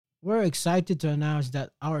We're excited to announce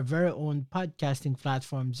that our very own podcasting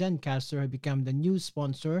platform, Zencaster, has become the new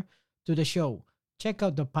sponsor to the show. Check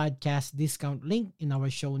out the podcast discount link in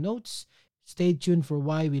our show notes. Stay tuned for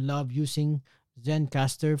why we love using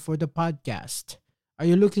Zencaster for the podcast. Are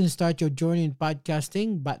you looking to start your journey in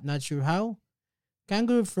podcasting but not sure how?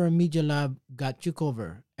 Kangaroo Firm Media Lab got you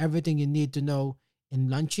covered. Everything you need to know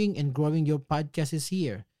in launching and growing your podcast is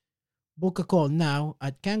here. Book a call now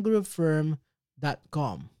at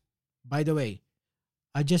kangaroofirm.com. By the way,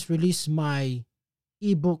 I just released my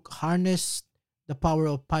ebook, Harness the Power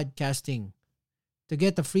of Podcasting. To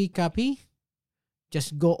get a free copy,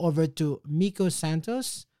 just go over to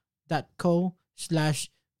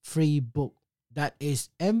mikosantos.co/free book. That is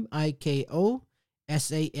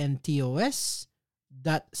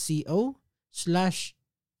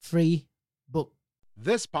mikosantos.co/free book.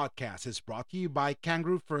 This podcast is brought to you by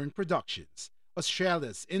Kangaroo Fern Productions,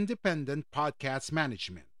 Australia's independent podcast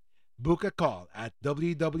management. Book a call at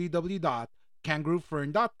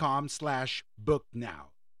www.kangaroofern.com/book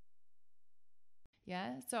now.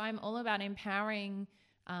 Yeah, so I'm all about empowering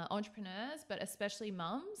entrepreneurs, but especially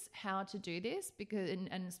mums, how to do this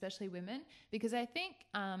and especially women, because I think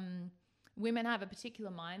women have a particular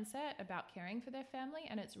mindset about caring for their family,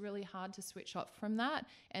 and it's really hard to switch off from that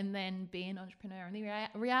and then be an entrepreneur. And the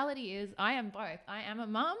reality is I am both. I am a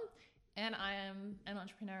mum and I am an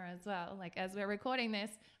entrepreneur as well. Like, as we're recording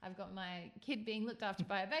this, I've got my kid being looked after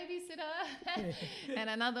by a babysitter and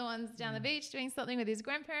another one's down the beach doing something with his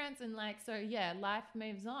grandparents. And life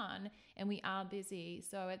moves on and we are busy.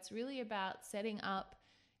 So it's really about setting up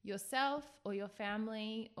yourself or your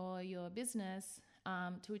family or your business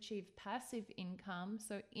to achieve passive income.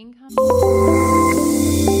 So income.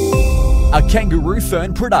 A Kangaroo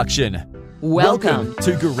Fern production. Welcome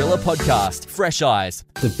to Gorilla Podcast, Fresh Eyes,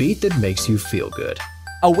 the beat that makes you feel good.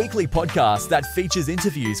 a weekly podcast that features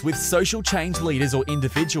interviews with social change leaders or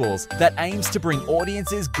individuals that aims to bring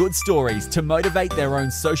audiences good stories to motivate their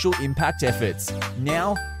own social impact efforts.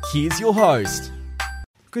 Now, here's your host.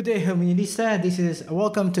 Good day, Humanista. This is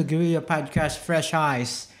welcome to Gorilla Podcast Fresh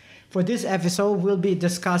Eyes. For this episode, we'll be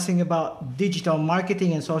discussing about digital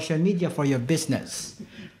marketing and social media for your business.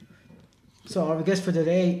 So our guest for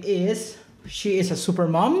today she is a super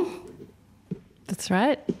mom. That's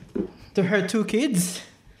right. To her two kids,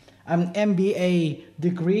 an MBA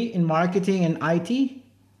degree in marketing and IT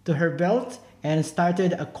to her belt, and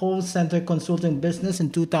started a call center consulting business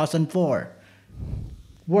in 2004.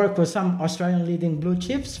 Worked for some Australian leading blue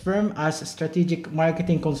chips firm as a strategic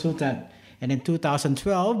marketing consultant. And in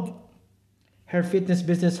 2012, her fitness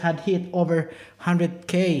business had hit over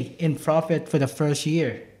 100K in profit for the first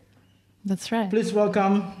year. That's right. Please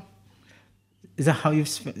welcome, is that how you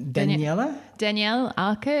spell Daniela? Danielle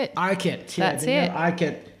Arquette. Arquette. Yeah, That's Danielle it.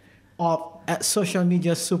 Arquette of social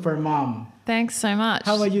media super mom. Thanks so much.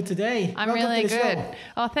 How are you today? I'm Welcome really to the good. show.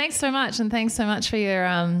 Oh, thanks so much. And thanks so much for your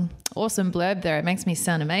awesome blurb there. It makes me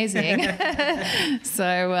sound amazing.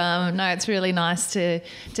 So, no, it's really nice to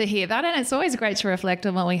hear that. And it's always great to reflect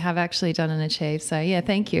on what we have actually done and achieved. So, yeah,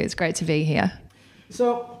 thank you. It's great to be here.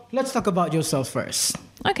 So let's talk about yourself first.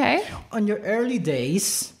 Okay. On your early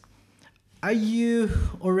days, are you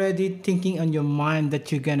already thinking on your mind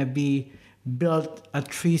that you're going to build a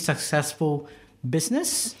tree successful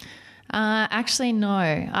business? Actually,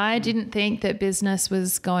 no. I didn't think that business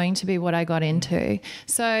was going to be what I got into.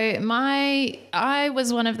 So I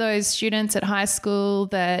was one of those students at high school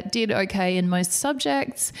that did okay in most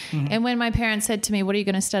subjects. Mm-hmm. And when my parents said to me, "What are you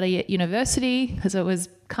going to study at university?" because it was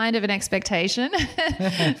kind of an expectation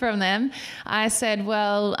from them, I said,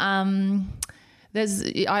 well, I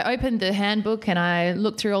opened the handbook and I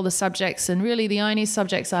looked through all the subjects, and really the only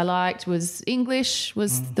subjects I liked was English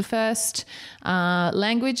was the first,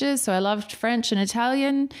 languages. So I loved French and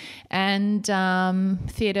Italian, and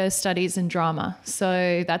theatre studies and drama.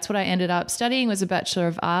 So that's what I ended up studying, was a Bachelor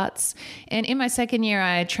of Arts. And in my second year,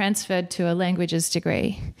 I transferred to a languages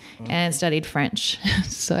degree and studied French.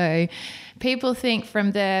 So people think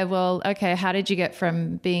from there, well, okay, how did you get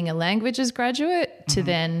from being a languages graduate to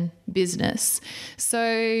then business?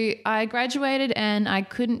 So I graduated and I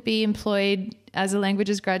couldn't be employed as a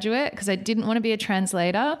languages graduate because I didn't want to be a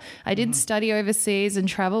translator. I did study overseas and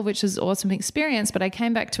travel, which was an awesome experience, but I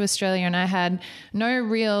came back to Australia and I had no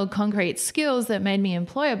real concrete skills that made me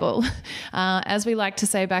employable. As we like to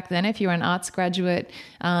say back then, if you were an arts graduate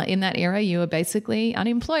in that era, you were basically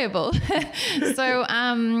unemployable. So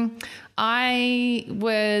I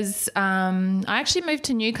actually moved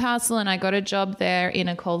to Newcastle and I got a job there in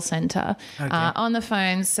a call center on the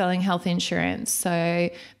phones selling health insurance. So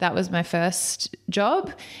that was my first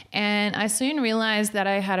job. And I soon realized that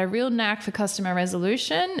I had a real knack for customer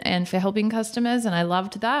resolution and for helping customers. And I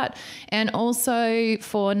loved that. And also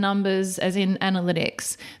for numbers, as in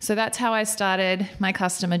analytics. So that's how I started my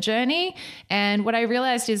customer journey. And what I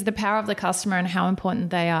realized is the power of the customer and how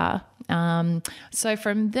important they are. So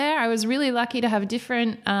from there, I was really lucky to have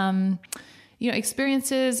different,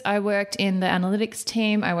 experiences. I worked in the analytics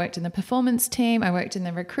team. I worked in the performance team. I worked in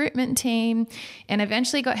the recruitment team, and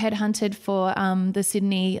eventually got headhunted for the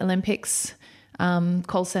Sydney Olympics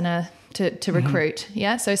call center to recruit.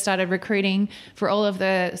 Yeah. So I started recruiting for all of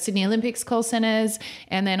the Sydney Olympics call centers,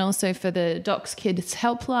 and then also for the Docs Kids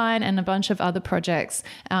Helpline and a bunch of other projects,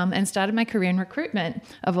 and started my career in recruitment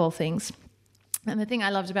of all things. And the thing I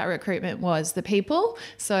loved about recruitment was the people.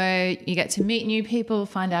 So you get to meet new people,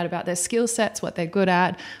 find out about their skill sets, what they're good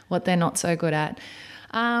at, what they're not so good at.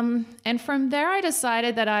 And from there, I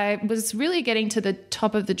decided that I was really getting to the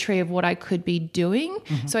top of the tree of what I could be doing.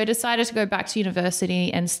 So I decided to go back to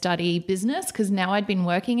university and study business, because now I'd been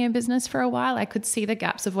working in business for a while. I could see the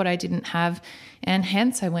gaps of what I didn't have. And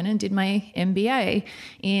hence I went and did my MBA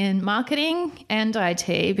in marketing and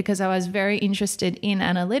IT, because I was very interested in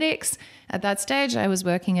analytics. At that stage, I was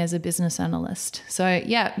working as a business analyst. So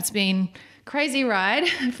yeah, it's been a crazy ride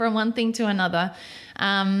from one thing to another.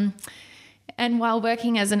 And while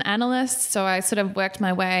working as an analyst, so I sort of worked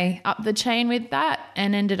my way up the chain with that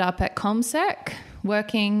and ended up at CommSec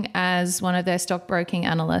working as one of their stockbroking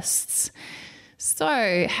analysts.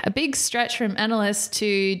 So a big stretch from analyst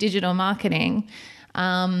to digital marketing.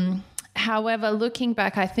 However, looking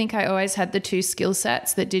back, I think I always had the two skill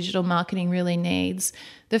sets that digital marketing really needs.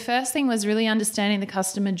 The first thing was really understanding the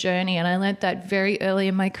customer journey, and I learned that very early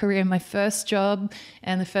in my career. My first job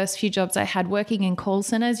and the first few jobs I had working in call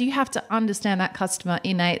centers, you have to understand that customer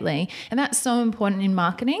innately, and that's so important in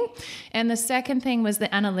marketing. And the second thing was the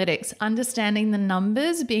analytics, understanding the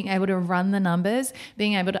numbers, being able to run the numbers,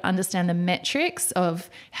 being able to understand the metrics of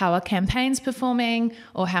how a campaign's performing,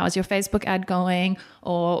 or how is your Facebook ad going,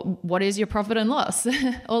 or what is your profit and loss.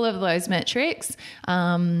 All of those metrics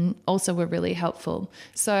also were really helpful.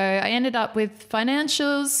 So I ended up with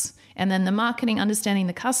financials, and then the marketing, understanding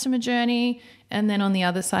the customer journey, and then on the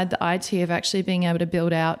other side, the IT of actually being able to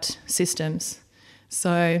build out systems.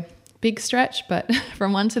 So big stretch, but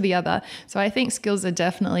from one to the other. So I think skills are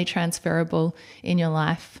definitely transferable in your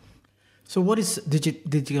life. So what is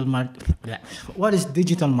digital marketing?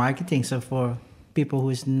 So for people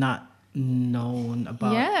who is not known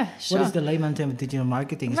about, what is the layman term of digital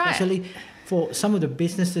marketing, especially for some of the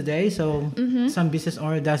business today? So some business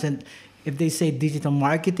owner doesn't, if they say digital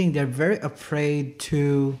marketing, they're very afraid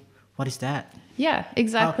to, what is that? Yeah,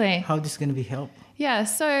 exactly. How this is going to be helped? Yeah,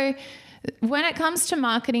 so when it comes to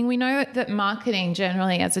marketing, we know that marketing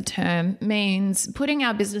generally as a term means putting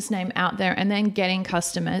our business name out there and then getting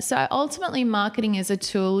customers. So ultimately, marketing is a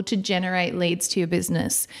tool to generate leads to your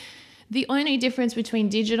business. The only difference between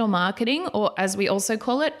digital marketing, or as we also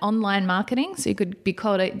call it, online marketing, so you could be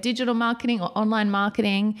called it digital marketing or online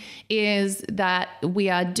marketing, is that we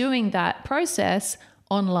are doing that process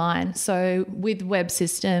online. So with web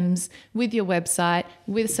systems, with your website,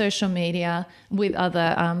 with social media, with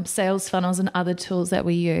other sales funnels and other tools that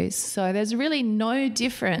we use. So there's really no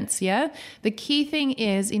difference, yeah? The key thing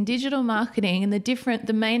is in digital marketing, and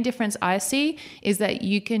the main difference I see is that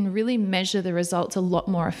you can really measure the results a lot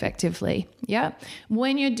more effectively, yeah?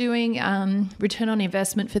 When you're doing return on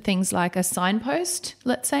investment for things like a signpost,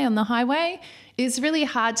 let's say on the highway, it's really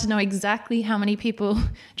hard to know exactly how many people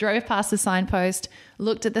drove past the signpost,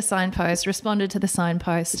 looked at the signpost, responded to the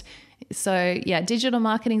signpost. So yeah, digital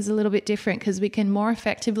marketing is a little bit different because we can more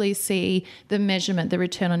effectively see the measurement, the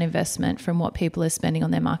return on investment from what people are spending on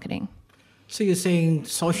their marketing. So you're saying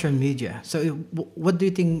social media. So what do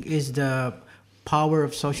you think is the power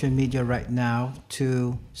of social media right now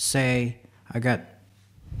to say, I got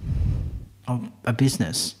a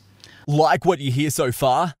business? Like what you hear so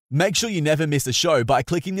far? Make sure you never miss a show by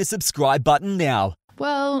clicking the subscribe button now.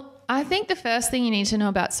 Well, I think the first thing you need to know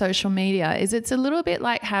about social media is it's a little bit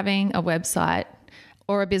like having a website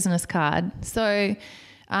or a business card. So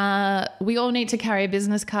we all need to carry a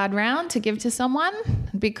business card around to give to someone,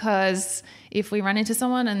 because if we run into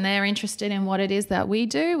someone and they're interested in what it is that we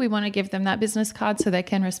do, we want to give them that business card so they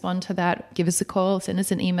can respond to that, give us a call, send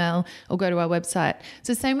us an email, or go to our website.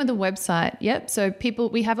 So same with the website. Yep. So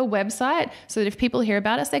we have a website so that if people hear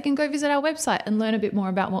about us, they can go visit our website and learn a bit more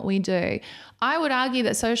about what we do. I would argue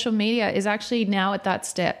that social media is actually now at that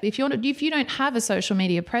step. If you don't have a social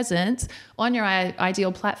media presence on your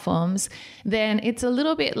ideal platforms, then it's a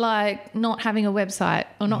little bit like not having a website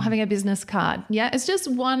or not having a business card. Yeah, it's just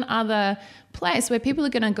one other place where people are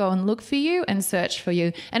going to go and look for you and search for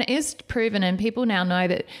you. And it is proven, and people now know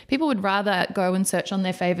that people would rather go and search on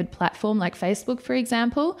their favored platform, like Facebook, for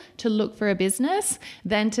example, to look for a business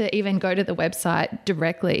than to even go to the website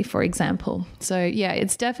directly, for example. So yeah,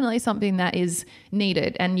 it's definitely something that is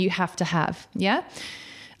needed and you have to have. Yeah.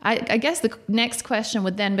 I guess the next question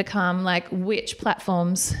would then become like, which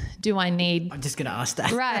platforms do I need? I'm just going to ask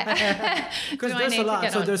that. Right. Because there's a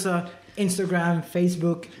lot. So there's Instagram,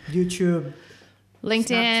 Facebook, YouTube,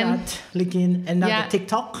 LinkedIn, Snapchat, LinkedIn, and now the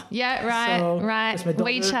TikTok. Yeah, right, so right.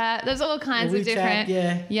 WeChat. There's all kinds of different.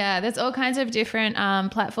 There's all kinds of different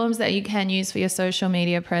platforms that you can use for your social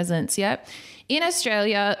media presence. Yep. In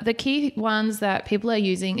Australia, the key ones that people are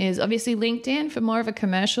using is obviously LinkedIn for more of a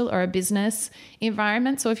commercial or a business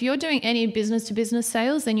environment. So if you're doing any business to business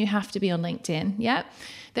sales, then you have to be on LinkedIn. Yeah.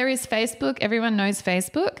 There is Facebook. Everyone knows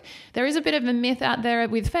Facebook. There is a bit of a myth out there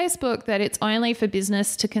with Facebook that it's only for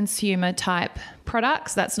business to consumer type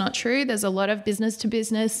products. That's not true. There's a lot of business to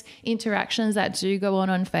business interactions that do go on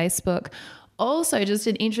Facebook. Also, just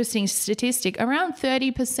an interesting statistic, around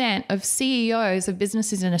 30% of CEOs of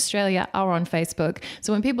businesses in Australia are on Facebook.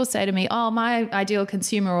 So when people say to me, oh, my ideal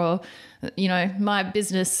consumer or, my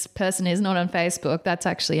business person is not on Facebook, that's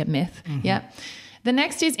actually a myth. Mm-hmm. Yeah. The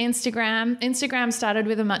next is Instagram. Instagram started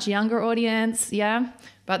with a much younger audience. Yeah.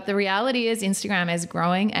 But the reality is Instagram is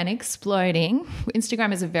growing and exploding.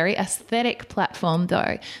 Instagram is a very aesthetic platform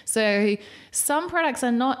though. So some products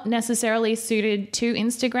are not necessarily suited to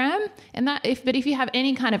Instagram, but if you have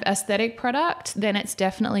any kind of aesthetic product, then it's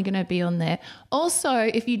definitely going to be on there. Also,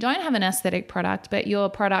 if you don't have an aesthetic product, but your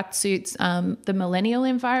product suits the millennial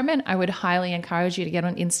environment, I would highly encourage you to get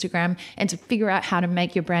on Instagram and to figure out how to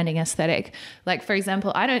make your branding aesthetic. Like, for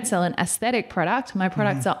example, I don't sell an aesthetic product. My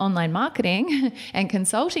products are online marketing and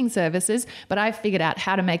consulting services, but I've figured out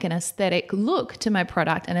how to make an aesthetic look to my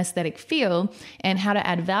product, an aesthetic feel, and how to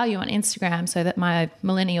add value on Instagram so that my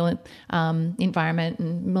millennial environment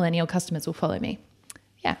and millennial customers will follow me.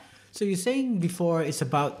 Yeah. So you're saying before it's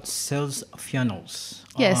about sales funnels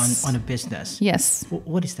on a business. Yes.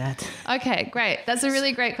 What is that? Okay, great. That's a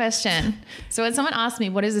really great question. So when someone asks me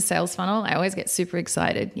what is a sales funnel, I always get super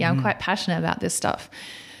excited. Yeah, I'm quite passionate about this stuff.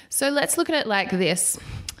 So let's look at it like this.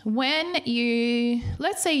 When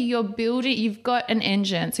let's say you've got an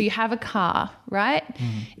engine, so you have a car, right?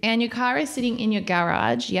 And your car is sitting in your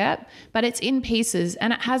garage, but it's in pieces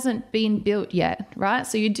and it hasn't been built yet, right?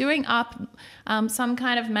 So you're doing up some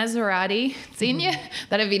kind of Maserati. It's in your,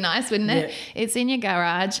 that'd be nice, wouldn't it? Yeah. It's in your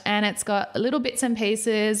garage and it's got little bits and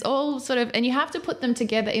pieces, all sort of, and you have to put them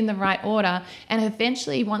together in the right order. And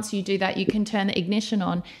eventually, once you do that, you can turn the ignition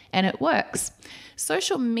on and it works.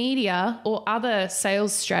 Social media or other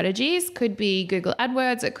sales strategies, could be Google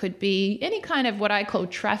AdWords, it could be any kind of what I call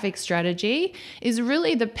traffic strategy, is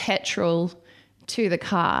really the petrol to the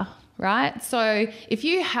car, right? So if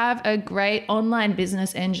you have a great online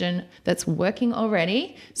business engine that's working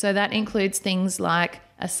already, so that includes things like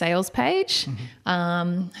a sales page,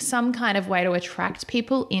 some kind of way to attract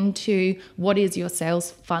people into what is your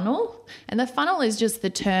sales funnel. And the funnel is just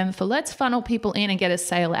the term for let's funnel people in and get a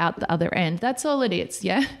sale out the other end. That's all it is,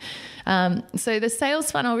 yeah? So the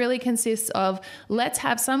sales funnel really consists of let's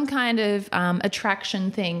have some kind of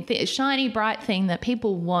attraction thing, shiny, bright thing that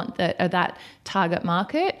people want that target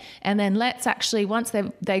market. And then let's actually, once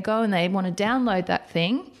they go and they want to download that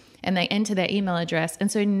thing, and they enter their email address.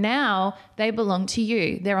 And so now they belong to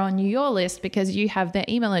you. They're on your list because you have their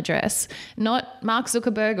email address, not Mark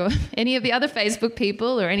Zuckerberg or any of the other Facebook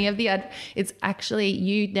people or any of the other. It's actually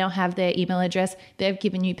you now have their email address. They've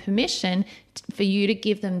given you permission for you to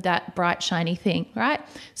give them that bright, shiny thing, right?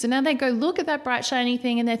 So now they go look at that bright, shiny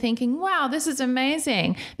thing and they're thinking, wow, this is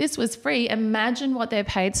amazing. This was free. Imagine what their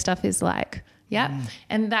paid stuff is like. Yeah.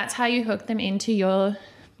 And that's how you hook them into your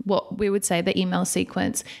what we would say the email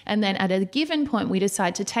sequence. And then at a given point, we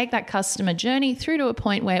decide to take that customer journey through to a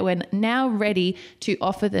point where we're now ready to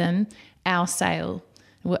offer them our sale.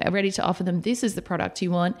 We're ready to offer them, this is the product you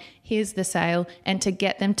want, here's the sale, and to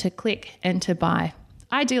get them to click and to buy.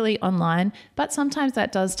 ideally online, but sometimes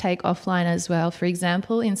that does take offline as well. For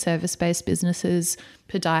example, in service-based businesses,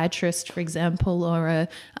 podiatrist, for example, or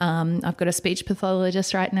I've got a speech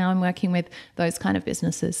pathologist right now I'm working with, those kind of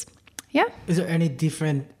businesses. Yeah. Is there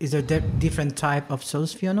different type of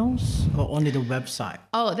sales funnels or only the website?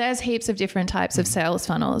 Oh, there's heaps of different types of sales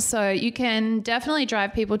funnels. So you can definitely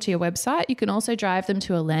drive people to your website. You can also drive them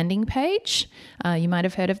to a landing page. You might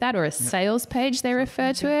have heard of that, or a sales page, they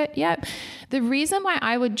refer to it. Yep. The reason why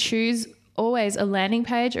I would choose always a landing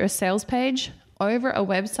page or a sales page over a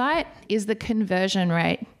website is the conversion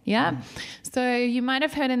rate. Yeah. So you might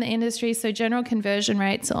have heard in the industry, so general conversion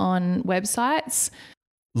rates on websites.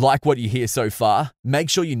 Like what you hear so far? Make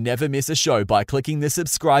sure you never miss a show by clicking the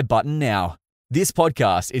subscribe button now. This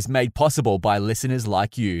podcast is made possible by listeners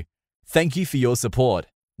like you. Thank you for your support.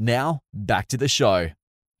 Now, back to the show.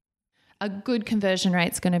 A good conversion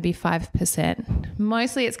rate is going to be 5%.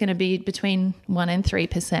 Mostly it's going to be between 1% and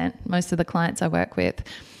 3%, most of the clients I work with.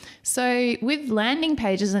 So with landing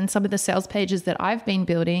pages and some of the sales pages that I've been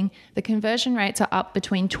building, the conversion rates are up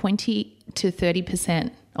between 20 to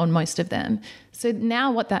 30% on most of them. So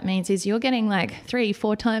now what that means is you're getting like 3,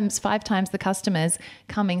 4 times, 5 times the customers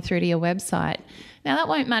coming through to your website. Now that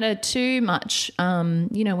won't matter too much, when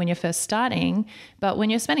you're first starting, but when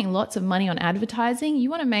you're spending lots of money on advertising, you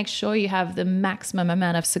want to make sure you have the maximum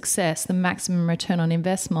amount of success, the maximum return on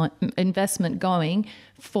investment going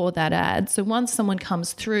for that ad. So once someone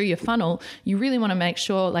comes through your funnel, you really want to make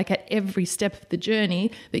sure, like at every step of the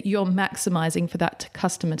journey, that you're maximizing for that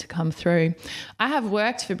customer to come through. I have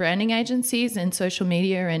worked for branding agencies and social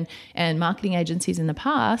media and marketing agencies in the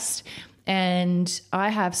past, and I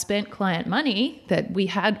have spent client money that we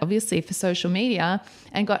had obviously for social media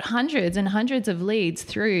and got hundreds and hundreds of leads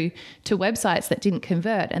through to websites that didn't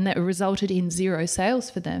convert and that resulted in 0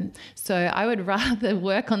 sales for them. So I would rather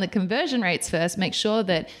work on the conversion rates first, make sure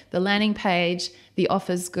that the landing page, the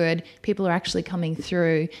offer's good, people are actually coming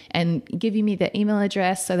through and giving me their email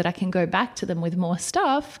address so that I can go back to them with more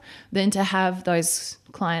stuff than to have those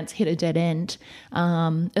clients hit a dead end,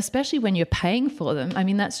 especially when you're paying for them. I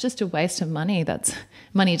mean, that's just a waste of money. That's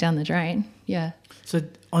money down the drain. Yeah. So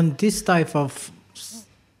on this type of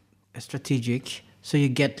strategic, so you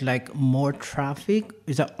get like more traffic.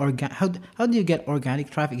 Is that how do you get organic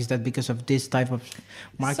traffic? Is that because of this type of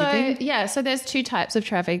marketing? So there's 2 types of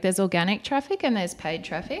traffic. There's organic traffic and there's paid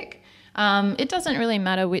traffic. It doesn't really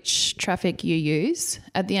matter which traffic you use.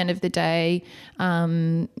 At the end of the day,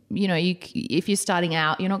 if you're starting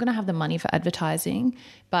out, you're not going to have the money for advertising.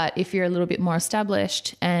 But if you're a little bit more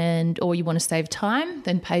established or you want to save time,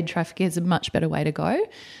 then paid traffic is a much better way to go.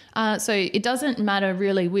 So it doesn't matter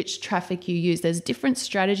really which traffic you use. There's different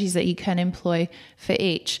strategies that you can employ for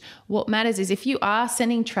each. What matters is if you are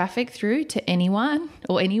sending traffic through to anyone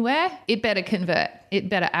or anywhere, it better convert. It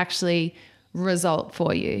better actually result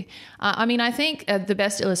for you. I think the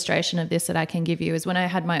best illustration of this that I can give you is when I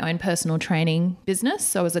had my own personal training business.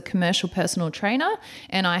 So I was a commercial personal trainer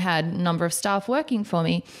and I had a number of staff working for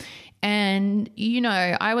me. And,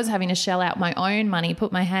 I was having to shell out my own money,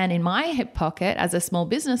 put my hand in my hip pocket as a small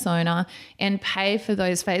business owner and pay for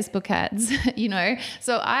those Facebook ads,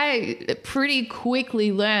 So I pretty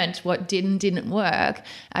quickly learned what did and didn't work.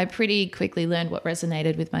 I pretty quickly learned what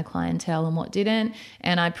resonated with my clientele and what didn't.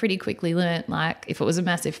 And I pretty quickly learned, if it was a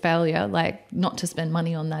massive failure, not to spend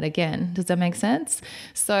money on that again. Does that make sense?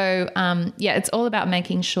 So, it's all about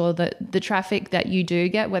making sure that the traffic that you do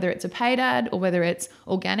get, whether it's a paid ad or whether it's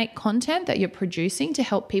organic content that you're producing to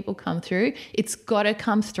help people come through, it's got to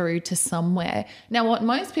come through to somewhere. Now, what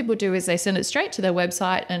most people do is they send it straight to their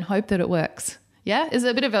website and hope that it works. Yeah, it's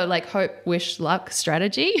a bit of a hope, wish, luck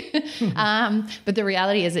strategy. But the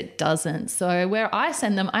reality is it doesn't. So where I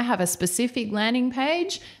send them, I have a specific landing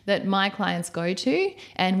page that my clients go to.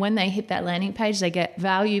 And when they hit that landing page, they get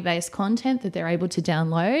value-based content that they're able to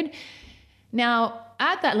download. Now,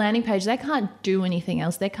 at that landing page, they can't do anything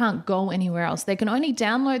else. They can't go anywhere else. They can only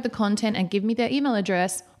download the content and give me their email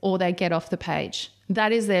address, or they get off the page.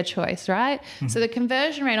 That is their choice, right? Mm-hmm. So the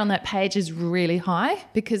conversion rate on that page is really high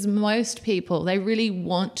because most people, they really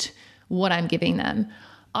want what I'm giving them.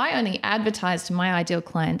 I only advertise to my ideal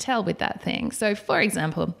clientele with that thing. So for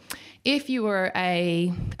example, if you were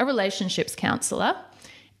a relationships counselor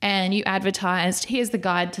and you advertised, here's the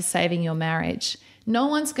guide to saving your marriage, no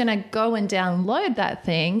one's going to go and download that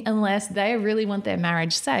thing unless they really want their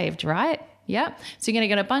marriage saved, right? Yeah. So you're going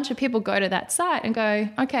to get a bunch of people go to that site and go,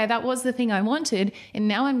 okay, that was the thing I wanted, and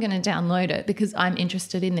now I'm going to download it because I'm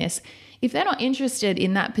interested in this. If they're not interested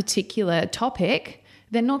in that particular topic,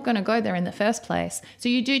 they're not going to go there in the first place. So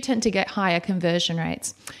you do tend to get higher conversion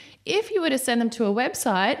rates. If you were to send them to a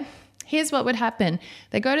website, here's what would happen.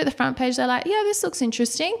 They go to the front page. They're like, yeah, this looks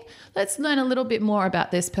interesting. Let's learn a little bit more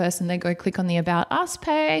about this person. They go click on the About Us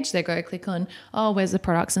page. They go click on, where's the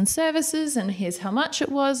products and services? And here's how much it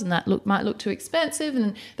was. And that might look too expensive.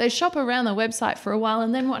 And they shop around the website for a while.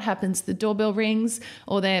 And then what happens? The doorbell rings,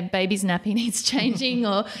 or their baby's nappy needs changing,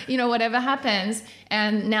 or, whatever happens.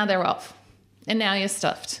 And now they're off. And now you're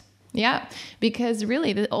stuffed. Yeah, because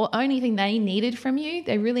really the only thing they needed from you,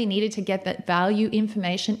 they really needed to get that value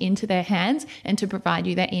information into their hands and to provide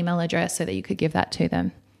you their email address so that you could give that to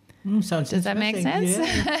them. Does that make sense?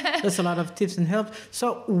 Yeah. That's a lot of tips and help.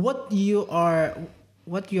 So what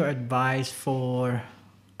your advice for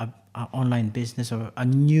an online business or a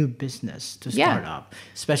new business to start up,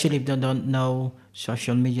 especially if they don't know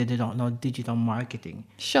social media, they don't know digital marketing?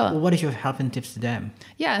 Sure. What is your helping tips to them?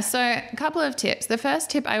 Yeah, so a couple of tips. The first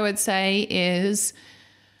tip I would say is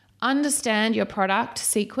understand your product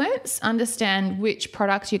sequence, understand which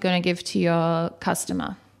product you're going to give to your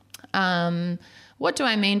customer. What do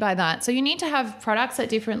I mean by that? So you need to have products at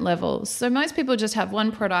different levels. So most people just have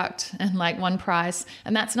one product and like one price,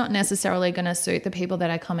 and that's not necessarily going to suit the people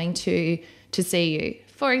that are coming to see you.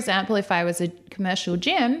 For example, if I was a commercial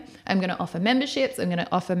gym, I'm going to offer memberships. I'm going to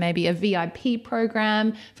offer maybe a VIP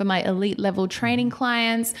program for my elite level training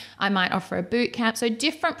clients. I might offer a boot camp. So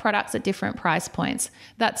different products at different price points.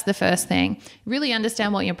 That's the first thing. Really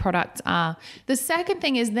understand what your products are. The second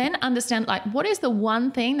thing is then understand, like, what is the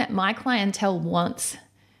one thing that my clientele wants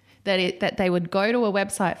that they would go to a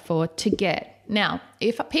website for to get. Now,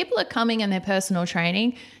 if people are coming in their personal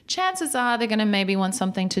training, chances are they're going to maybe want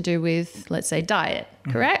something to do with, let's say, diet,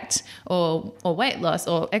 correct? Or weight loss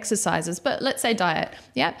or exercises, but let's say diet.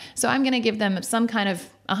 Yeah. So I'm going to give them some kind of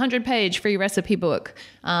 100-page free recipe book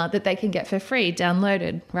that they can get for free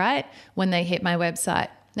downloaded, right? When they hit my website.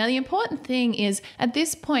 Now, the important thing is at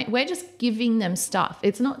this point, we're just giving them stuff.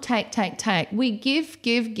 It's not take. We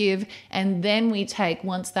give, and then we take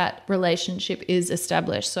once that relationship is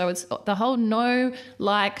established. So it's the whole know,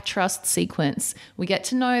 like, trust sequence. We get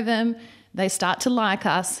to know them. They start to like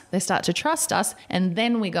us. They start to trust us. And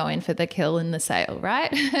then we go in for the kill and the sale,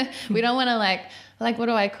 right? We don't want to like, what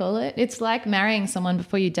do I call it? It's like marrying someone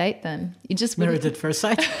before you date them. You just married at first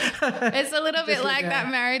sight. It's a little bit like that,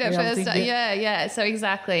 married at first sight. Yeah. So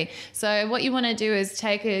exactly. So what you want to do is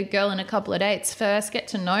take a girl on a couple of dates first, get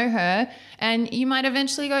to know her, and you might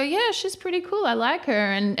eventually go, yeah, she's pretty cool. I like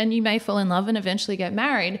her. And you may fall in love and eventually get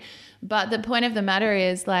married. But the point of the matter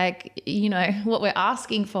is, like, you know, what we're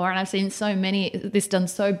asking for, and I've seen this done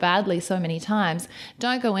so badly so many times,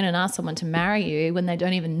 don't go in and ask someone to marry you when they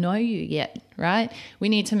don't even know you yet, right? We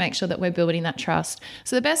need to make sure that we're building that trust.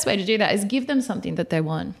 So the best way to do that is give them something that they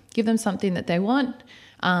want. Give them something that they want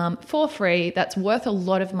for free that's worth a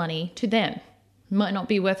lot of money to them. Might not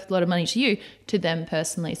be worth a lot of money to you, to them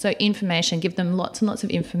personally. So information, give them lots and lots of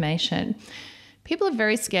information. People are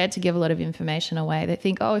very scared to give a lot of information away. They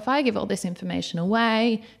think, if I give all this information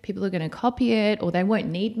away, people are going to copy it, or they won't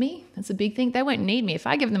need me. That's a big thing. They won't need me. If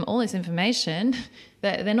I give them all this information,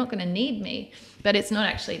 they're not going to need me. But it's not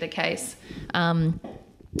actually the case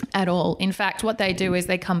at all. In fact, what they do is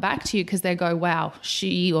they come back to you because they go, wow,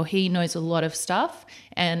 she or he knows a lot of stuff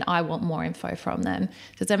and I want more info from them.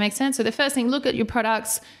 Does that make sense? So the first thing, look at your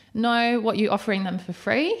products, know what you're offering them for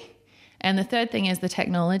free. And the third thing is the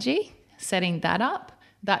technology. Setting that up,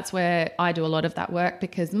 that's where I do a lot of that work,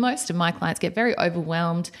 because most of my clients get very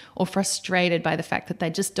overwhelmed or frustrated by the fact that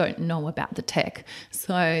they just don't know about the tech.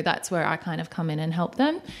 So that's where I kind of come in and help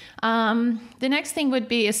them. The next thing would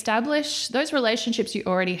be establish those relationships you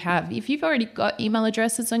already have. If you've already got email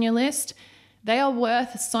addresses on your list, they are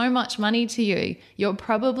worth so much money to you. You're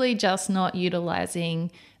probably just not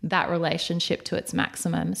utilizing that relationship to its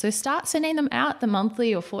maximum. So start sending them out the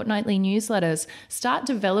monthly or fortnightly newsletters. Start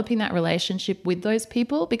developing that relationship with those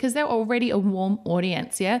people because they're already a warm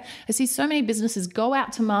audience, yeah? I see so many businesses go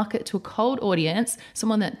out to market to a cold audience,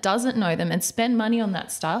 someone that doesn't know them, and spend money on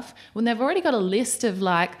that stuff when they've already got a list of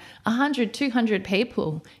like 100, 200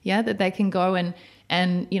 people, yeah, that they can go and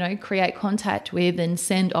you know, create contact with and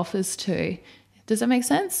send offers to. Does that make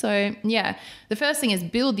sense? So yeah, the first thing is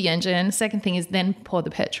build the engine. Second thing is then pour the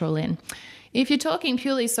petrol in. If you're talking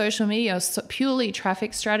purely social media or purely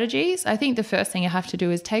traffic strategies, I think the first thing you have to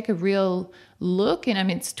do is take a real look. And I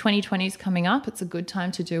mean, it's 2020 is coming up. It's a good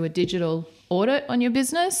time to do a digital audit on your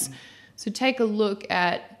business. So take a look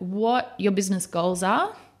at what your business goals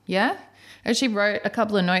are. Yeah. I actually wrote a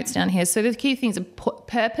couple of notes down here. So the key things are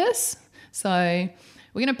purpose. So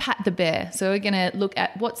we're going to pat the bear. So we're going to look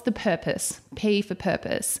at what's the purpose, P for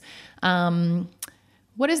purpose.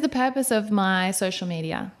 What is the purpose of my social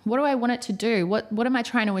media? What do I want it to do? What am I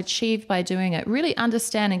trying to achieve by doing it? Really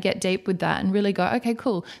understand and get deep with that and really go, okay,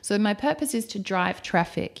 cool. So my purpose is to drive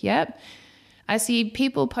traffic. Yep. I see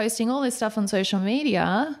people posting all this stuff on social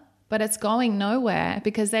media, but it's going nowhere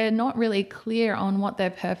because they're not really clear on what their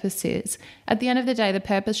purpose is. At the end of the day, the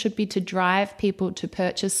purpose should be to drive people to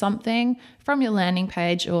purchase something from your landing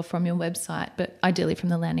page or from your website, but ideally from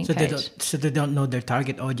the landing page. So they don't know their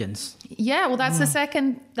target audience. Yeah, well, that's the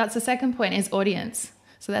second point is audience.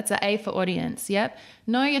 So that's the A for audience. Yep.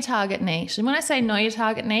 Know your target niche. And when I say know your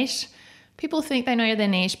target niche, people think they know their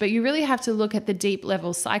niche, but you really have to look at the deep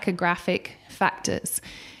level psychographic factors.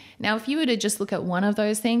 Now, if you were to just look at one of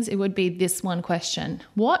those things, it would be this one question.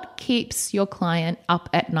 What keeps your client up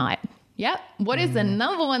at night? Yeah. What is the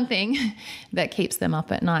number one thing that keeps them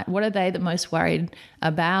up at night? What are they the most worried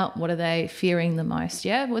about? What are they fearing the most?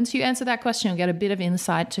 Yeah. Once you answer that question, you'll get a bit of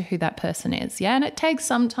insight to who that person is. Yeah. And it takes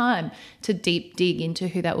some time to deep dig into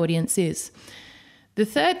who that audience is. The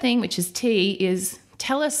third thing, which is T, is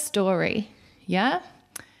tell a story. Yeah.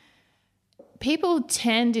 People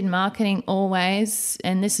tend in marketing always,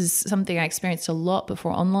 and this is something I experienced a lot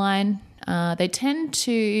before online, they tend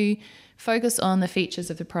to focus on the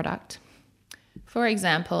features of the product. For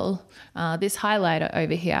example, this highlighter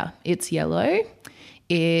over here, it's yellow.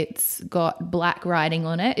 It's got black writing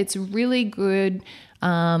on it. It's really good.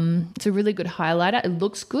 It's a really good highlighter. It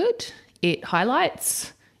looks good. It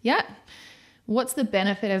highlights. Yeah. What's the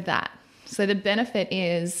benefit of that? So the benefit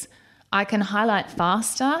is I can highlight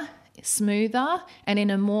faster, smoother, and in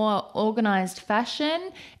a more organized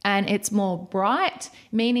fashion, and it's more bright,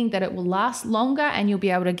 meaning that it will last longer and you'll be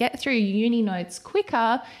able to get through your uni notes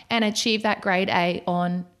quicker and achieve that grade A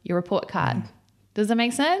on your report card. Does that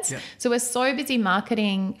make sense? Yeah. So we're so busy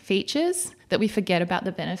marketing features that we forget about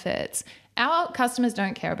the benefits. Our customers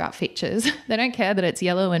don't care about features. They don't care that it's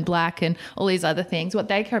yellow and black and all these other things. What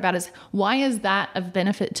they care about is, why is that of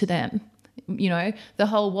benefit to them? You know, the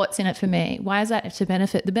whole what's in it for me. Why is that to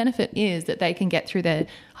benefit? The benefit is that they can get through their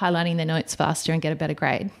highlighting their notes faster and get a better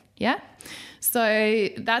grade. Yeah. So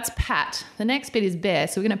that's pat. The next bit is bear.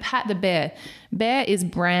 So we're going to pat the bear. Bear is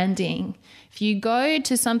branding. If you go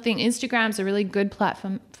to something, Instagram's a really good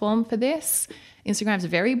platform for this. Instagram's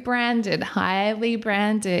very branded, highly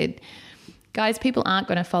branded. Guys, people aren't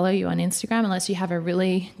going to follow you on Instagram unless you have a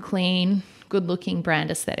really clean, good-looking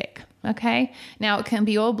brand aesthetic. Okay. Now it can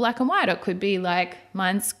be all black and white. It could be like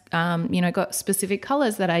mine's, got specific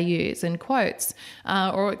colors that I use and quotes,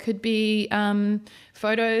 or it could be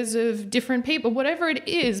photos of different people, whatever it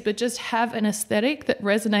is, but just have an aesthetic that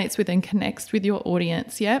resonates with and connects with your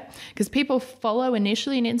audience. Yeah. Because people follow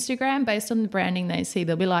initially in Instagram based on the branding they see.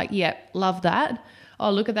 They'll be like, yep, love that. Oh,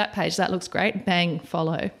 look at that page. That looks great. Bang,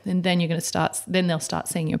 follow. And then they'll start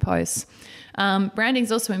seeing your posts. Branding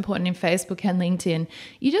is also important in Facebook and LinkedIn.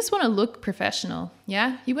 You just want to look professional.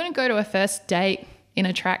 Yeah. You wouldn't go to a first date in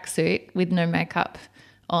a tracksuit with no makeup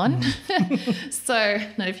on. So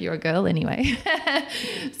not if you're a girl anyway.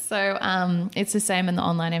 So, it's the same in the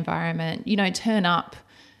online environment. Turn up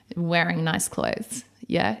wearing nice clothes.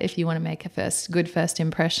 Yeah. If you want to make a good first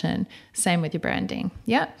impression, same with your branding.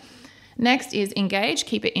 Yeah. Next is engage,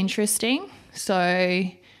 keep it interesting. So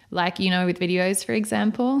like, with videos, for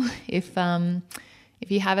example, if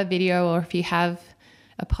you have a video or if you have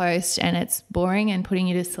a post and it's boring and putting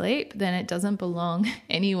you to sleep, then it doesn't belong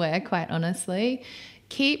anywhere, quite honestly.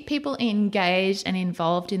 Keep people engaged and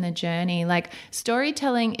involved in the journey. Like,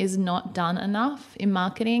 storytelling is not done enough in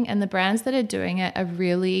marketing, and the brands that are doing it are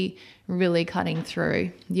really, really cutting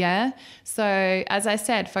through. Yeah. So as I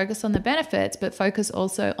said, focus on the benefits, but focus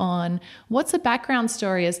also on what's the background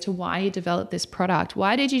story as to why you developed this product.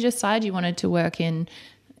 Why did you decide you wanted to work in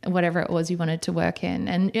whatever it was you wanted to work in,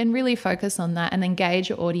 and really focus on that and engage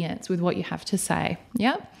your audience with what you have to say.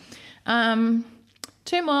 Yeah. 2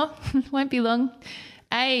 more, won't be long.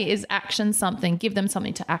 A is action something, give them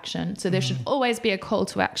something to action. So there should always be a call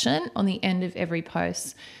to action on the end of every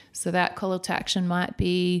post. So that call to action might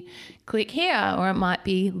be click here, or it might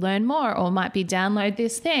be learn more, or it might be download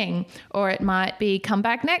this thing, or it might be come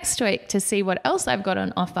back next week to see what else I've got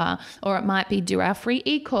on offer, or it might be do our free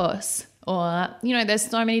e-course, or, there's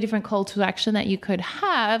so many different call to action that you could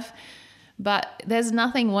have. But there's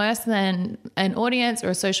nothing worse than an audience or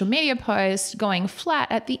a social media post going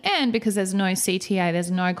flat at the end because there's no CTA, there's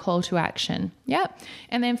no call to action. Yeah.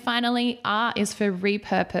 And then finally, R is for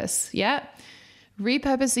repurpose. Yeah.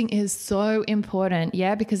 Repurposing is so important.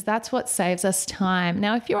 Yeah. Because that's what saves us time.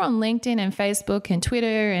 Now, if you're on LinkedIn and Facebook and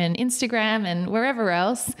Twitter and Instagram and wherever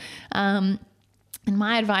else, and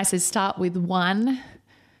my advice is start with one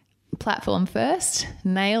platform first,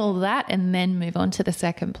 nail that, and then move on to the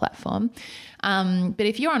second platform. But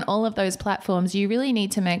if you're on all of those platforms, you really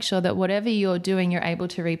need to make sure that whatever you're doing, you're able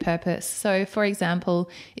to repurpose. So for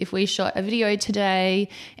example, if we shot a video today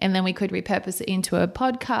and then we could repurpose it into a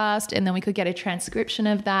podcast and then we could get a transcription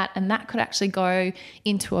of that, and that could actually go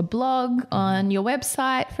into a blog on your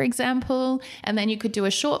website, for example, and then you could do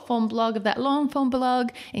a short form blog of that long form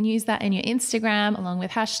blog and use that in your Instagram along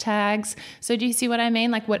with hashtags. So do you see what I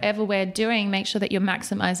mean? Like whatever we're doing, make sure that you're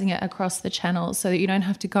maximizing it across the channels so that you don't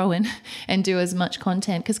have to go in and do as much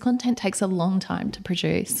content, because content takes a long time to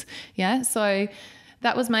produce. Yeah. So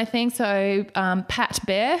that was my thing. So Pat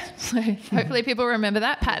Bear. So hopefully people remember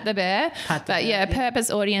that. Pat the Bear.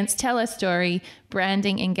 Purpose, audience, tell a story,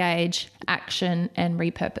 branding, engage, action, and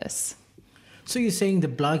repurpose. So you're saying the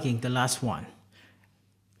blogging, the last one,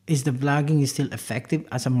 is the blogging is still effective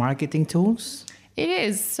as a marketing tools? It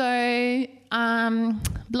is. So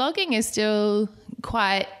blogging is still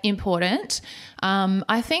quite important.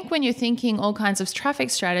 I think when you're thinking all kinds of traffic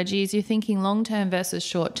strategies, you're thinking long-term versus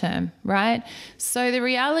short-term, right? So the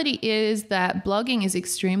reality is that blogging is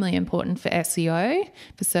extremely important for SEO,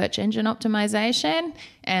 for search engine optimization,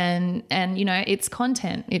 and you know, it's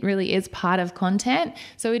content. It really is part of content.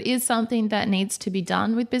 So it is something that needs to be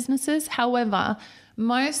done with businesses. However,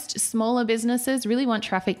 most smaller businesses really want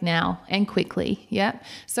traffic now and quickly. Yeah.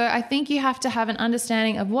 So I think you have to have an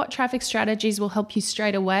understanding of what traffic strategies will help you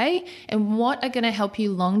straight away and what are going to help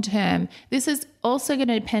you long term. This is also going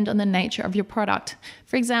to depend on the nature of your product.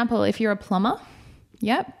 For example, if you're a plumber,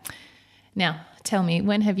 yep. Now, tell me,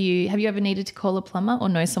 when have you ever needed to call a plumber or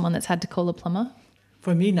know someone that's had to call a plumber?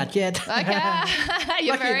 For me, not yet. Okay.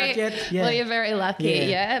 You're You're very lucky.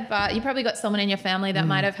 Yeah. But you probably got someone in your family that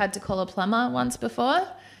might have had to call a plumber once before.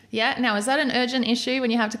 Yeah. Now, is that an urgent issue when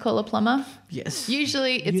you have to call a plumber? Yes.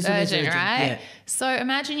 Usually it's urgent, right? Yeah. So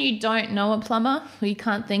imagine you don't know a plumber, or you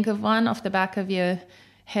can't think of one off the back of your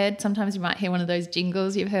head. Sometimes you might hear one of those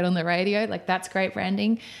jingles you've heard on the radio. Like, that's great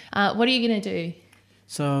branding. What are you going to do?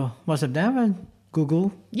 So most of them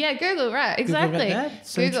Google. Yeah, Google, right, exactly.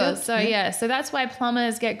 Google. So that's why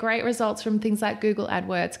plumbers get great results from things like Google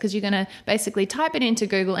AdWords, because you're going to basically type it into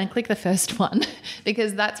Google and click the first one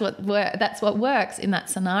because that's what works in that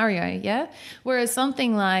scenario, yeah? Whereas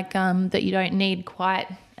something like that you don't need quite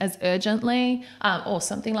as urgently, or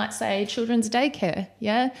something like, say, children's daycare,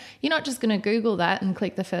 yeah? You're not just going to Google that and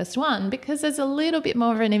click the first one because there's a little bit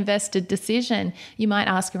more of an invested decision. You might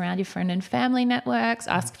ask around your friend and family networks,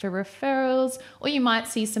 ask for referrals, or you might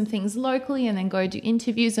see some things locally and then go do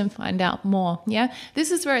interviews and find out more, yeah? This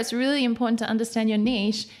is where it's really important to understand your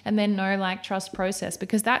niche and then know, like, trust, process,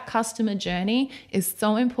 because that customer journey is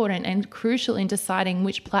so important and crucial in deciding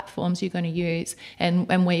which platforms you're going to use and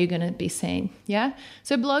where you're going to be seen, yeah?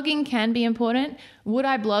 So blogging can be important. Would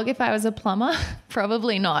I blog if I was a plumber?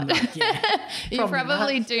 Probably not. You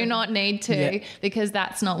probably do not need to, because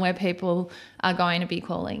that's not where people are going to be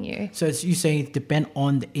calling you. So you saying it depends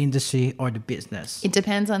on the industry or the business? It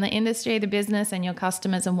depends on the industry, the business, and your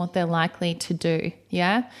customers and what they're likely to do.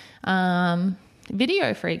 Yeah.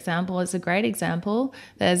 Video, for example, is a great example.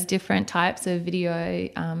 There's different types of video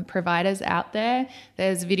providers out there.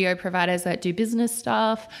 There's video providers that do business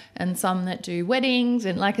stuff and some that do weddings,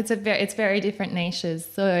 and like it's very different niches.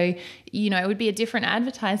 So, you know, it would be a different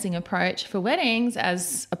advertising approach for weddings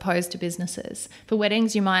as opposed to businesses. For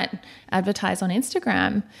weddings, you might advertise on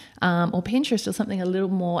Instagram or Pinterest or something a little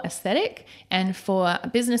more aesthetic. And for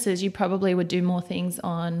businesses, you probably would do more things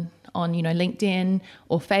on LinkedIn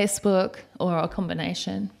or Facebook or a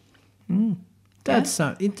combination. That's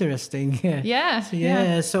interesting.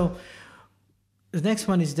 Yeah. So the next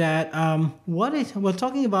one is that we're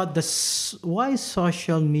talking about why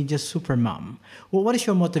social media supermom. Well, what is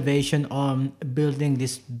your motivation on building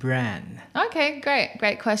this brand? Okay,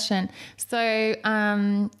 great question. So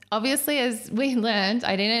obviously, as we learned,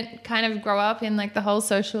 I didn't kind of grow up in like the whole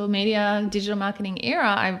social media digital marketing era.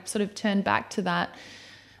 I sort of turned back to that.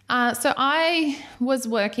 So I was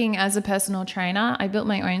working as a personal trainer. I built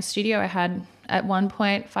my own studio. I had at one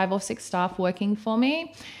point 5 or 6 staff working for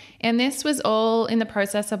me. And this was all in the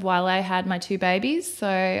process of while I had my 2 babies. So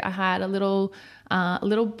I had a little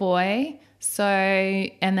boy.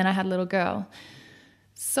 And then I had a little girl.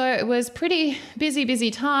 So it was pretty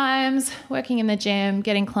busy times, working in the gym,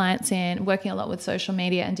 getting clients in, working a lot with social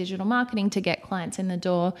media and digital marketing to get clients in the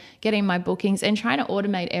door, getting my bookings and trying to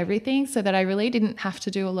automate everything so that I really didn't have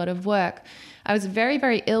to do a lot of work. I was very,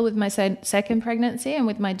 very ill with my second pregnancy, and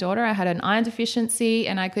with my daughter, I had an iron deficiency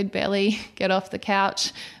and I could barely get off the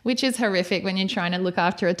couch, which is horrific when you're trying to look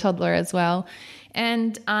after a toddler as well.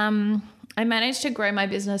 And I managed to grow my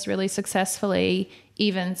business really successfully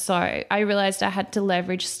even so, I realized I had to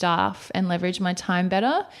leverage staff and leverage my time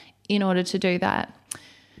better in order to do that.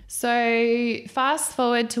 So fast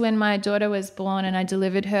forward to when my daughter was born and I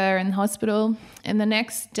delivered her in the hospital. And the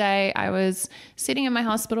next day I was sitting in my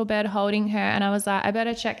hospital bed holding her, and I was like, I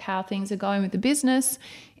better check how things are going with the business.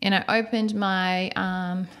 And I opened my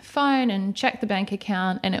phone and checked the bank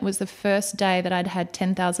account, and it was the first day that I'd had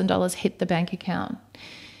 $10,000 hit the bank account.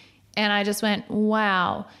 And I just went,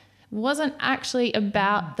 wow. Wasn't actually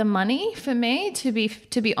about the money for me, to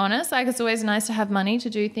be honest. Like, it's always nice to have money to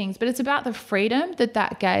do things, but it's about the freedom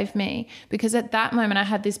that gave me. Because at that moment I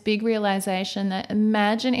had this big realization that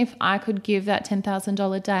imagine if I could give that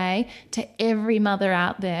 $10,000 day to every mother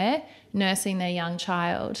out there nursing their young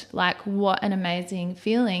child. Like, what an amazing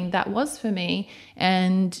feeling that was for me.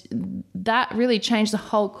 And that really changed the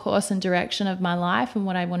whole course and direction of my life and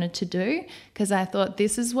what I wanted to do, because I thought,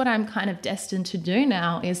 this is what I'm kind of destined to do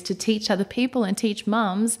now, is to teach other people and teach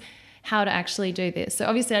mums how to actually do this. So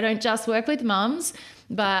obviously I don't just work with mums,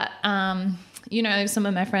 but you know, some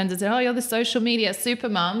of my friends have said, oh, you're the social media super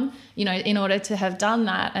mum, you know, in order to have done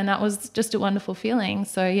that. And that was just a wonderful feeling.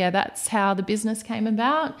 So yeah, that's how the business came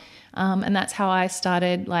about. And that's how I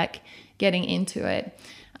started like getting into it.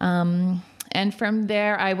 And from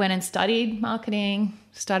there I went and studied marketing,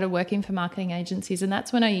 started working for marketing agencies. And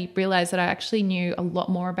that's when I realized that I actually knew a lot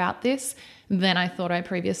more about this than I thought I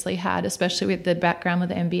previously had, especially with the background with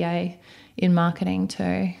the MBA in marketing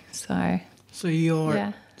too. So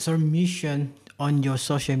your sort of mission on your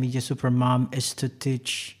social media Supermom is to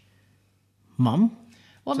teach mom?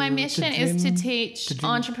 Well, my mission is to teach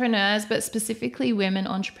entrepreneurs, but specifically women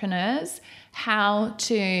entrepreneurs, how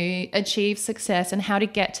to achieve success and how to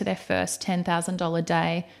get to their first $10,000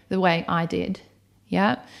 day the way I did.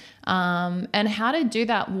 Yeah. And how to do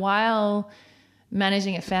that while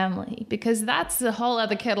managing a family, because that's a whole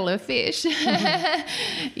other kettle of fish.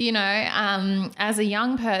 You know, as a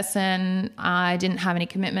young person, I didn't have any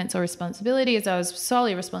commitments or responsibilities. I was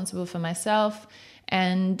solely responsible for myself.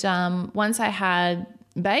 And once I had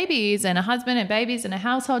babies and a husband and babies and a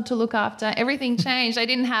household to look after, everything changed. I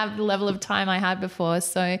didn't have the level of time I had before.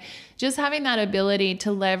 So just having that ability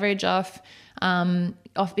to leverage off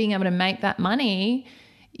being able to make that money.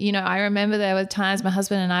 You know, I remember there were times my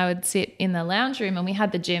husband and I would sit in the lounge room, and we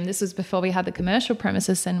had the gym. This was before we had the commercial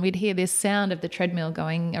premises, and we'd hear this sound of the treadmill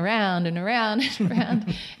going around and around and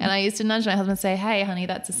around. And I used to nudge my husband and say, hey, honey,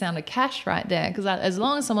 that's the sound of cash right there. Because as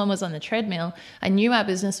long as someone was on the treadmill, I knew our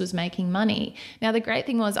business was making money. Now, the great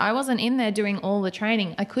thing was I wasn't in there doing all the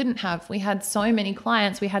training. I couldn't have. We had so many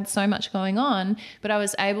clients. We had so much going on, but I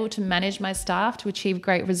was able to manage my staff to achieve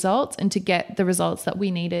great results and to get the results that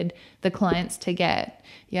we needed the clients to get.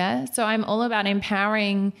 Yeah. So I'm all about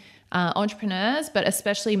empowering entrepreneurs, but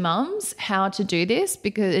especially mums, how to do this,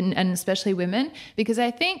 because and especially women, because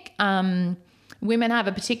I think women have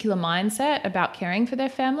a particular mindset about caring for their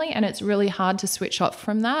family, and it's really hard to switch off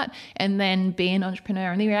from that and then be an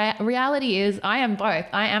entrepreneur. And the reality is I am both.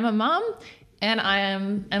 I am a mum and I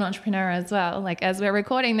am an entrepreneur as well. Like, as we're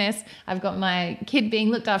recording this, I've got my kid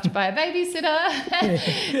being looked after by a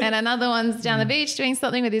babysitter and another one's down the beach doing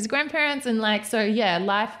something with his grandparents. And like, so yeah,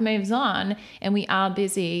 life moves on and we are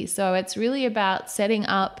busy. So it's really about setting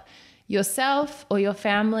up yourself or your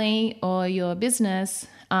family or your business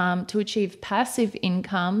to achieve passive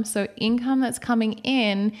income. So income that's coming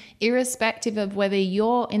in irrespective of whether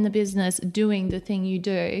you're in the business doing the thing you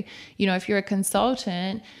do. You know, if you're a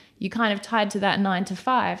consultant, you're kind of tied to that 9 to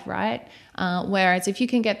 5, right? Whereas if you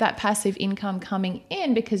can get that passive income coming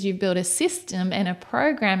in because you've built a system and a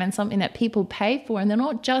program and something that people pay for, and they're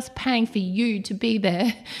not just paying for you to be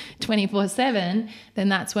there 24/7, then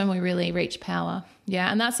that's when we really reach power.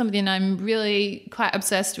 Yeah, and that's something I'm really quite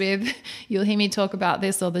obsessed with. You'll hear me talk about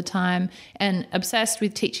this all the time, and obsessed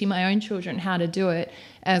with teaching my own children how to do it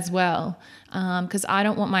as well. Because I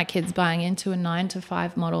don't want my kids buying into a 9 to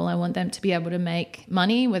 5 model. I want them to be able to make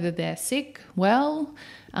money, whether they're sick, well,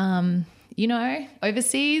 you know,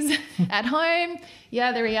 overseas, at home.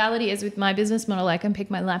 Yeah, the reality is with my business model, I can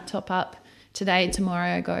pick my laptop up today,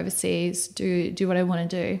 tomorrow, go overseas, do what I want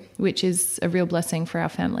to do, which is a real blessing for our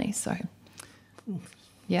family. So,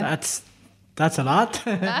 yeah. That's a lot.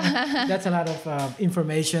 That's a lot of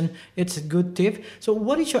information. It's a good tip. So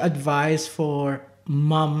what is your advice for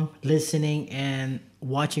mom listening and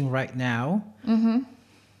watching right now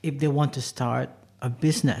if they want to start a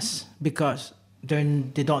business, because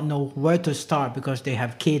then they don't know where to start because they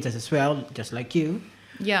have kids as well, just like you?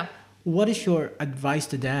 Yeah. What is your advice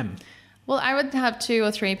to them? Well, I would have 2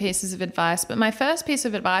 or 3 pieces of advice, but my first piece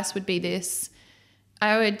of advice would be this.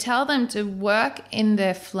 I would tell them to work in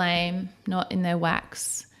their flame, not in their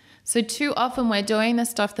wax. So too often we're doing the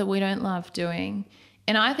stuff that we don't love doing.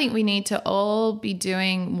 And I think we need to all be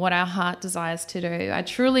doing what our heart desires to do. I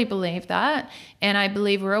truly believe that. And I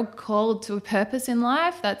believe we're all called to a purpose in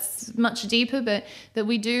life that's much deeper, but that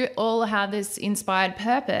we do all have this inspired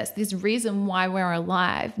purpose, this reason why we're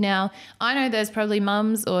alive. Now, I know there's probably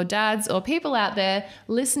mums or dads or people out there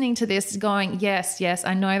listening to this going, yes,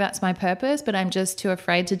 I know that's my purpose, but I'm just too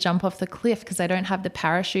afraid to jump off the cliff because I don't have the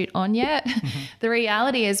parachute on yet. The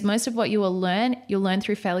reality is most of what you'll learn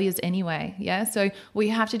through failures anyway. Yeah. So what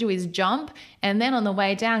you have to do is jump, and then on the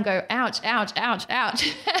way down go ouch, ouch, ouch,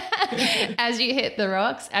 ouch as you hit the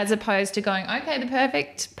rocks, as opposed to going, okay, the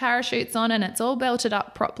perfect parachute's on and it's all belted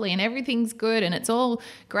up properly and everything's good and it's all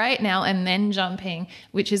great now, and then jumping,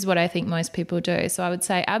 which is what I think most people do. So I would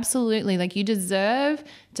say absolutely, like, you deserve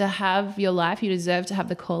to have your life, you deserve to have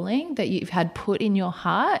the calling that you've had put in your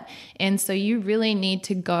heart, and so you really need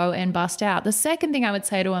to go and bust out. The second thing I would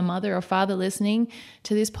say to a mother or father listening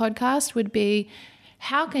to this podcast would be,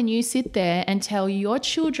 how can you sit there and tell your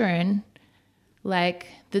children like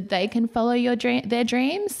that they can follow their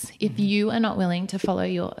dreams if you are not willing to follow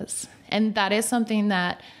yours? And that is something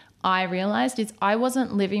that I realized is I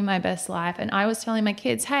wasn't living my best life, and I was telling my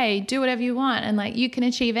kids, hey, do whatever you want and like you can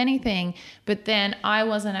achieve anything. But then I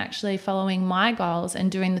wasn't actually following my goals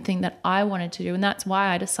and doing the thing that I wanted to do. And that's why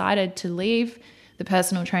I decided to leave the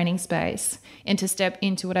personal training space and to step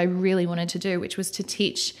into what I really wanted to do, which was to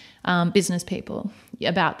teach business people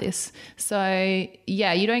about this. So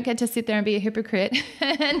yeah, you don't get to sit there and be a hypocrite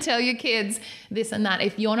and tell your kids this and that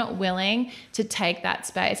if you're not willing to take that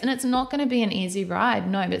space. And it's not going to be an easy ride,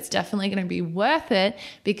 no, but it's definitely going to be worth it,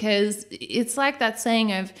 because it's like that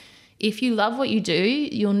saying of, if you love what you do,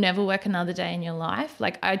 you'll never work another day in your life.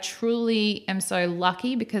 Like, I truly am so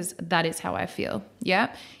lucky because that is how I feel.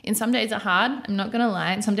 Yeah. And some days are hard. I'm not going to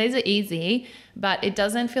lie. And some days are easy, but it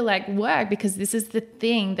doesn't feel like work because this is the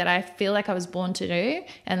thing that I feel like I was born to do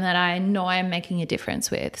and that I know I'm making a difference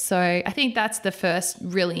with. So I think that's the first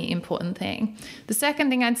really important thing. The second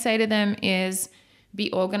thing I'd say to them is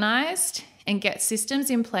be organized and get systems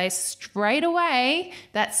in place straight away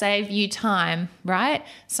that save you time, right?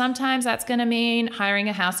 Sometimes that's going to mean hiring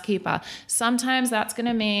a housekeeper. Sometimes that's going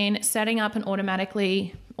to mean setting up an automatic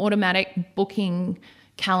booking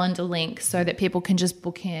calendar link so that people can just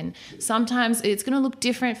book in. Sometimes it's going to look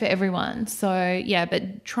different for everyone. So yeah,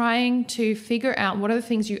 but trying to figure out what are the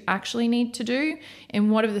things you actually need to do and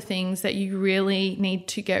what are the things that you really need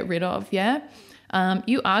to get rid of, yeah?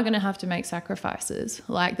 You are going to have to make sacrifices.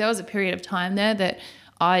 Like, there was a period of time there that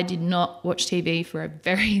I did not watch TV for a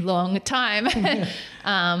very long time.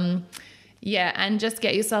 And just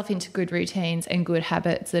get yourself into good routines and good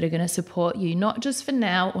habits that are going to support you, not just for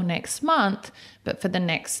now or next month, but for the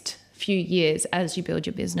next few years as you build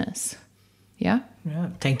your business. Yeah? Yeah.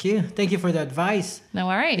 Thank you. Thank you for the advice. No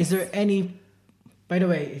worries. Is there any, by the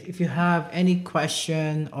way, if you have any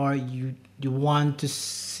question or you want to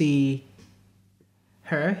see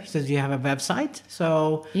her, says you have a website.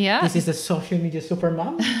 So yeah, this is the social media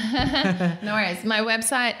supermom. No worries. My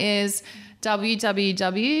website is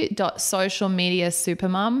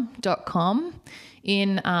www.socialmediasupermom.com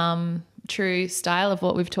in true style of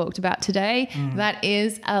what we've talked about today. That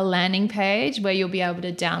is a landing page where you'll be able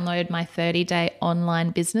to download my 30-day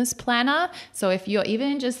online business planner. So if you're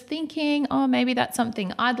even just thinking, oh, maybe that's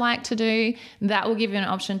something I'd like to do, that will give you an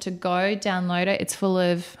option to go download it. It's full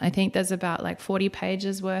of, I think there's about like 40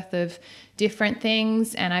 pages worth of different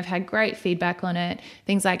things, and I've had great feedback on it.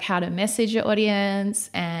 Things like how to message your audience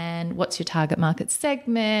and what's your target market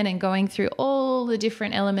segment, and going through all the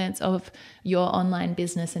different elements of your online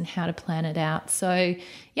business and how to plan it out. So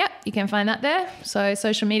yeah, you can find that there. So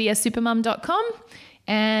socialmediasupermom.com.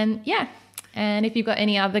 And yeah, and if you've got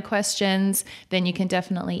any other questions, then you can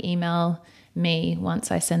definitely email me once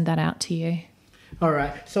I send that out to you. All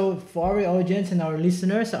right. So for our audience and our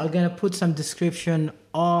listeners, I'm going to put some description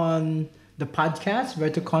on the podcast where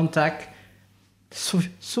to contact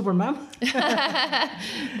Supermom. Thanks.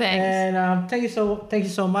 And thank you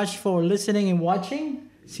so much for listening and watching.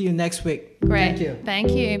 See you next week. Great. Thank you. Thank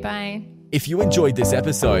you. Bye. If you enjoyed this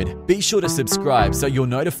episode, be sure to subscribe so you're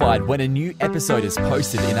notified when a new episode is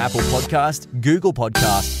posted in Apple Podcast, Google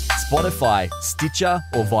Podcast, Spotify, Stitcher,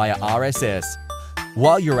 or via RSS.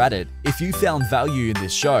 While you're at it, if you found value in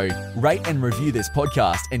this show, rate and review this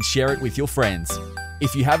podcast and share it with your friends.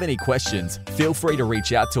 If you have any questions, feel free to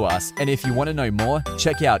reach out to us. And if you want to know more,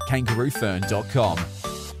 check out kangaroofern.com.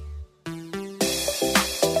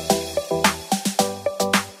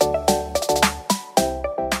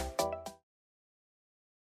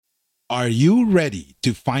 Are you ready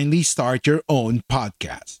to finally start your own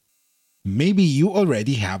podcast? Maybe you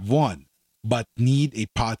already have one, but need a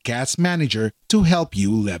podcast manager to help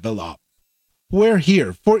you level up. We're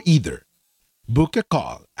here for either. Book a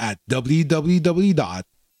call at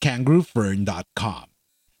www.kangaroofern.com.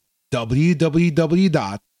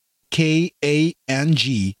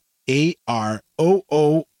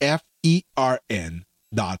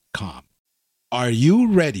 www.kangaroofern.com. Are you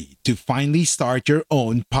ready to finally start your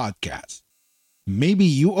own podcast? Maybe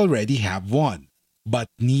you already have one, but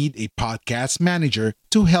need a podcast manager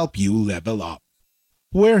to help you level up.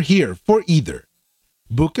 We're here for either.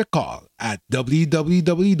 Book a call at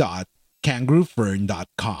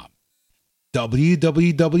www.kangaroofern.com.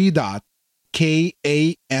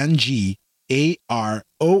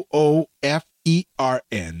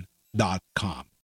 www.kangaroofern.com.